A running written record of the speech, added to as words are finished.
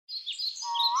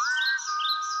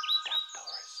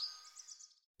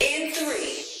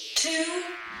2,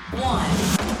 1.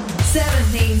 7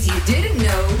 things you didn't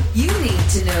know you need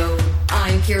to know.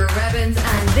 I'm Ciara Revens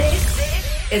and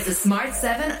this is the Smart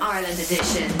 7 Ireland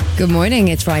edition. Good morning,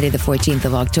 it's Friday the 14th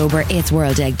of October. It's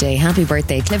World Egg Day. Happy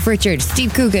birthday Cliff Richard,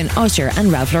 Steve Coogan, Usher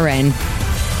and Ralph Lauren.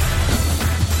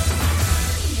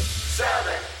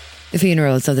 The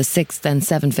funerals of the 6th and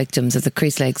 7th victims of the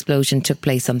Creasla explosion took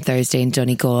place on Thursday in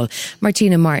Donegal.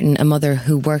 Martina Martin, a mother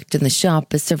who worked in the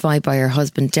shop, is survived by her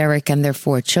husband Derek and their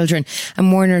 4 children, and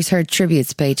mourners heard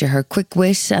tributes paid to her quick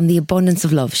wit and the abundance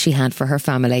of love she had for her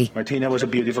family. Martina was a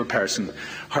beautiful person.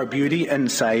 Her beauty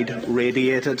inside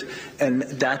radiated in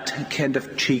that kind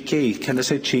of cheeky,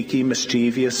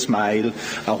 mischievous smile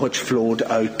which flowed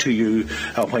out to you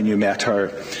when you met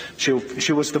her. She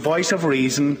was the voice of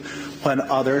reason when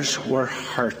others were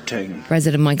hurting.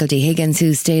 President Michael D. Higgins,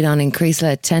 who stayed on in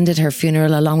Creasla, attended her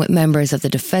funeral along with members of the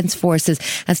Defence Forces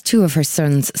as 2 of her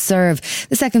sons serve.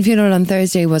 The second funeral on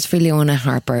Thursday was for Leona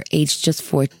Harper, aged just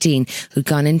 14, who'd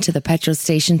gone into the petrol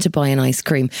station to buy an ice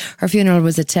cream. Her funeral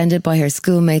was attended by her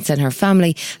schoolmates and her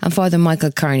family, and Father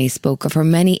Michael Carney spoke of her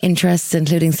many interests,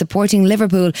 including supporting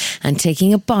Liverpool and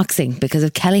taking up boxing because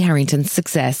of Kelly Harrington's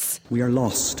success. We are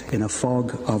lost in a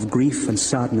fog of grief and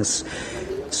sadness.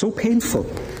 So painful,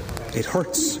 it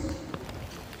hurts.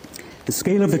 The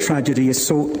scale of the tragedy is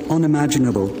so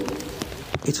unimaginable,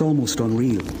 it's almost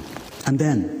unreal. And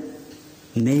then,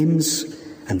 names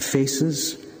and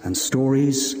faces and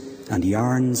stories and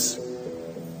yarns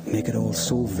make it all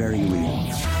so very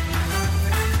real.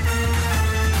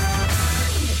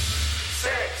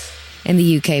 In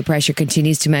the UK, pressure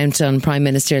continues to mount on Prime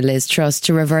Minister Liz Truss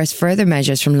to reverse further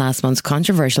measures from last month's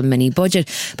controversial mini-budget.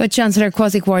 But Chancellor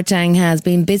Kwasi Kwarteng has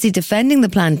been busy defending the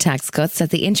planned tax cuts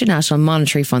at the International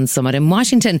Monetary Fund Summit in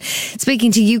Washington.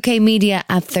 Speaking to UK media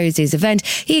at Thursday's event,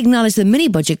 he acknowledged the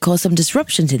mini-budget caused some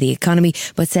disruption to the economy,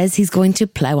 but says he's going to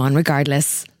plough on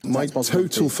regardless. My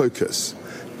total focus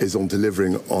is on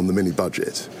delivering on the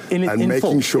mini-budget and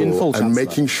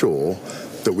making sure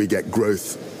that we get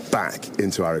growth back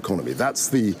into our economy. That's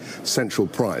the central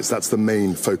prize. That's the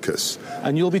main focus.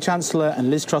 And you'll be Chancellor and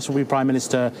Liz Truss will be Prime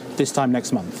Minister this time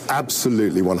next month?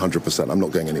 Absolutely, 100%. I'm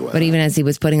not going anywhere. But even as he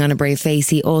was putting on a brave face,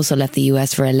 he also left the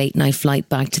US for a late-night flight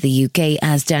back to the UK.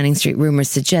 As Downing Street rumours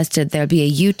suggested, there'll be a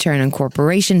U-turn on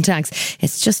corporation tax.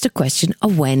 It's just a question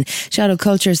of when. Shadow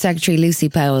Culture Secretary Lucy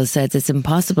Powell says it's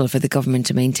impossible for the government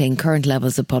to maintain current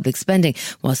levels of public spending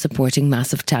while supporting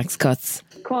massive tax cuts.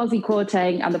 Kwasi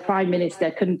Kwarteng and the Prime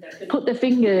Minister can put their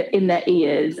finger in their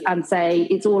ears and say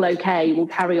it's all okay, we'll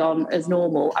carry on as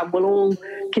normal and we'll all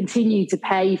continue to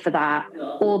pay for that,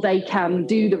 or they can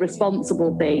do the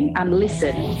responsible thing and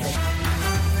listen.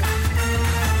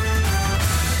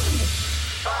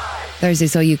 Thursday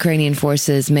saw Ukrainian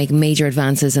forces make major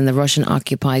advances in the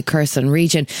Russian-occupied Kherson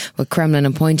region, with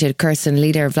Kremlin-appointed Kherson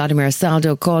leader Vladimir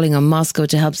Saldo calling on Moscow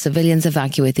to help civilians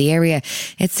evacuate the area.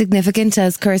 It's significant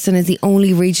as Kherson is the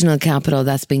only regional capital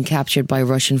that's been captured by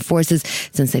Russian forces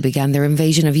since they began their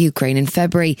invasion of Ukraine in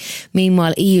February.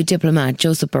 Meanwhile, EU diplomat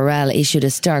Joseph Borrell issued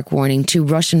a stark warning to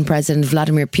Russian President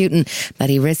Vladimir Putin that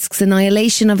he risks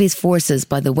annihilation of his forces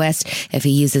by the West if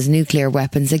he uses nuclear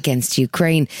weapons against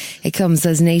Ukraine. It comes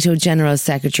as NATO General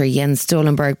Secretary Jens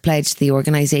Stoltenberg pledged the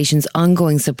organisation's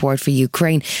ongoing support for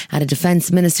Ukraine at a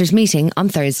defence ministers' meeting on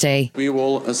Thursday. We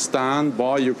will stand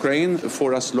by Ukraine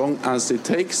for as long as it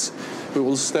takes. We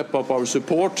will step up our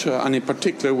support and in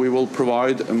particular we will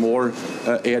provide more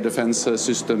air defence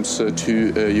systems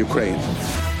to Ukraine.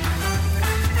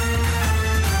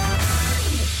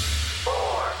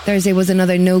 Thursday was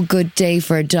another no-good day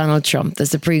for Donald Trump. The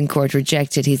Supreme Court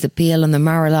rejected his appeal on the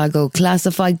Mar-a-Lago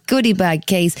classified goodie bag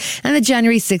case, and the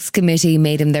January 6th committee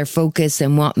made him their focus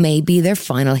in what may be their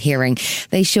final hearing.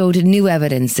 They showed new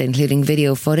evidence, including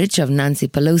video footage of Nancy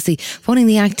Pelosi phoning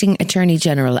the acting Attorney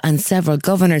General and several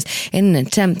governors in an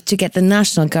attempt to get the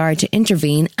National Guard to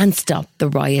intervene and stop the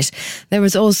riot. There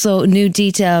was also new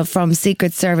detail from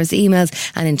Secret Service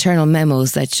emails and internal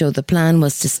memos that showed the plan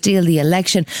was to steal the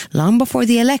election long before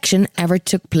the election ever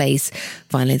took place.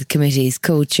 Finally, the committee's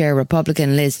co-chair,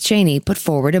 Republican Liz Cheney, put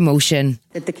forward a motion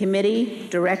that the committee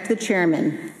direct the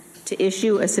chairman to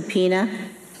issue a subpoena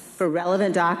for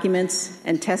relevant documents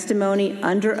and testimony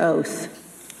under oath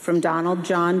from Donald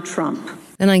John Trump.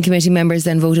 The 9 committee members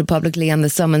then voted publicly on the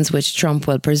summons, which Trump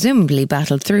will presumably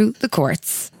battle through the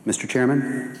courts. Mr.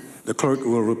 Chairman, the clerk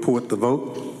will report the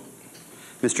vote.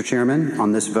 Mr. Chairman,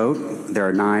 on this vote, there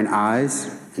are 9 ayes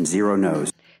and 0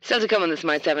 noes. Still to come on the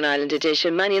Smart 7 Ireland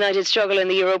edition, Man United struggle in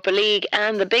the Europa League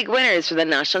and the big winners for the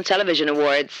National Television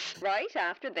Awards. Right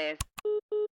after this.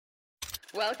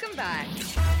 Welcome back.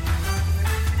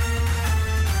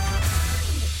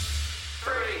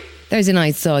 3 Thursday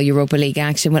night saw Europa League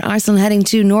action with Arsenal heading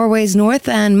to Norway's north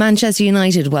and Manchester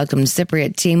United welcomed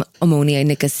Cypriot team Omonia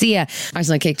Nicosia.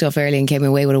 Arsenal kicked off early and came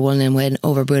away with a 1-0 win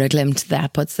over Buda Glimt.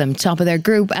 That puts them top of their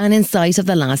group and in sight of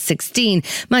the last 16.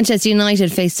 Manchester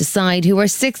United faced a side who were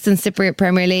 6th in Cypriot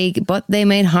Premier League, but they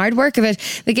made hard work of it.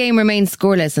 The game remained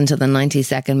scoreless until the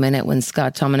 92nd minute when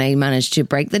Scott Tominay managed to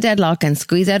break the deadlock and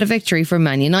squeeze out a victory for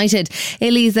Man United.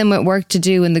 It leaves them with work to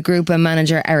do in the group, and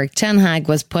manager Erik ten Hag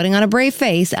was putting on a brave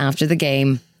face after the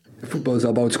game. Football is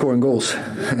about scoring goals,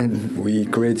 and we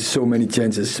created so many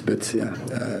chances, but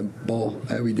ball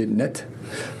we didn't net.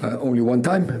 Only one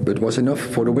time, but was enough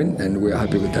for the win, and we're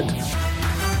happy with that.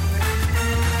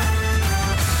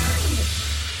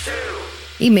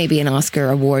 He may be an Oscar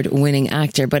award-winning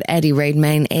actor, but Eddie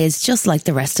Redmayne is just like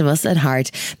the rest of us at heart.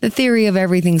 The Theory of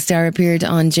Everything star appeared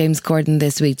on James Corden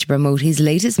this week to promote his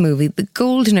latest movie, The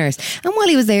Gold Nurse. And while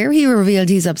he was there, he revealed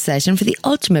his obsession for the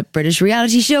ultimate British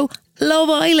reality show,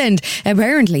 Love Island.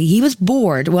 Apparently, he was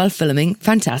bored while filming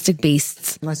Fantastic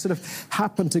Beasts. And I sort of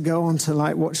happened to go on to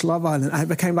watch Love Island, and it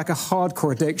became like a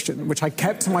hardcore addiction, which I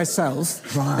kept to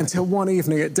myself until one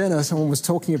evening at dinner, someone was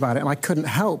talking about it, and I couldn't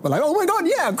help but oh my God,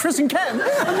 yeah, Chris and Ken, and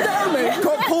Jeremy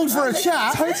got pulled for a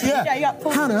chat. Totally. Yeah, you got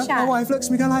pulled Hannah, for a chat. my wife, looks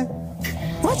at me going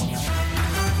what?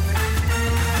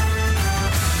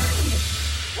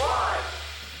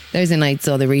 Thursday night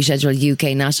saw the rescheduled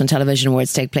UK National Television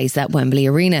Awards take place at Wembley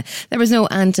Arena. There was no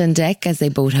Ant and Dec as they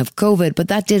both have COVID, but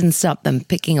that didn't stop them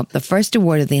picking up the first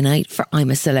award of the night for I'm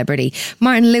a Celebrity.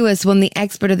 Martin Lewis won the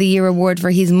Expert of the Year award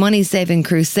for his money-saving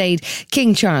crusade.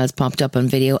 King Charles popped up on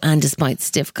video, and despite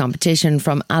stiff competition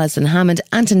from Alison Hammond,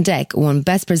 Ant and Dec won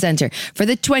Best Presenter for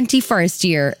the 21st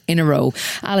year in a row.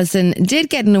 Alison did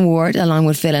get an award along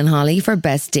with Phil and Holly for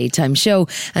Best Daytime Show,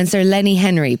 and Sir Lenny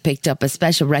Henry picked up a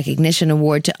special recognition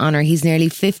award to honour his nearly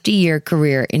 50-year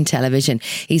career in television.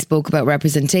 He spoke about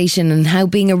representation and how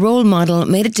being a role model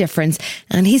made a difference,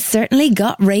 and he's certainly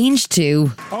got range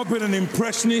too. I've been an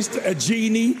impressionist, a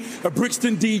genie, a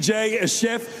Brixton DJ, a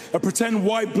chef, a pretend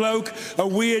white bloke, a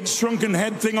weird shrunken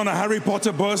head thing on a Harry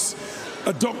Potter bus,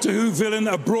 a Doctor Who villain,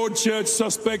 a Broadchurch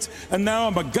suspect, and now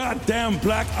I'm a goddamn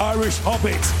black Irish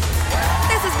hobbit.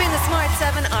 This has been the Smart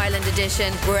 7 Ireland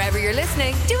edition. Wherever you're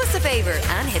listening, do us a favour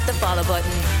and hit the follow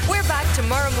button. We're back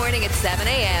tomorrow morning at 7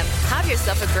 a.m. Have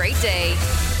yourself a great day.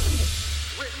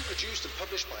 Written, produced and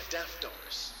published by Daft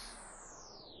Doris.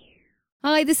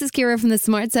 Hi, this is Ciara from the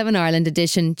Smart 7 Ireland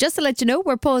edition. Just to let you know,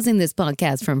 we're pausing this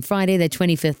podcast from Friday the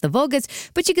 25th of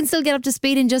August, but you can still get up to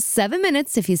speed in just 7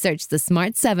 minutes if you search the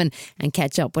Smart 7 and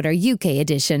catch up with our UK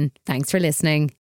edition. Thanks for listening.